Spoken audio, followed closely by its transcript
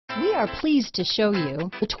We are pleased to show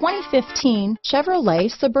you the 2015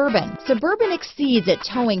 Chevrolet Suburban. Suburban exceeds at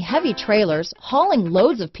towing heavy trailers, hauling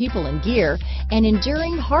loads of people and gear, and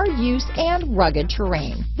enduring hard use and rugged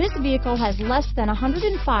terrain. This vehicle has less than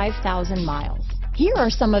 105,000 miles. Here are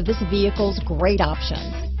some of this vehicle's great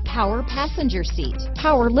options: power passenger seat,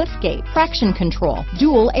 power liftgate, traction control,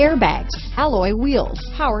 dual airbags, alloy wheels,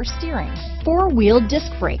 power steering, four-wheel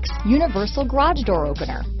disc brakes, universal garage door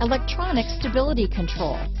opener, electronic stability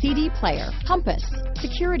control, CD player, compass,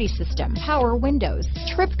 security system, power windows,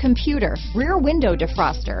 trip computer, rear window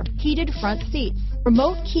defroster, heated front seats,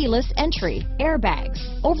 remote keyless entry, airbags,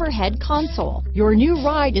 overhead console. Your new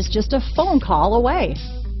ride is just a phone call away.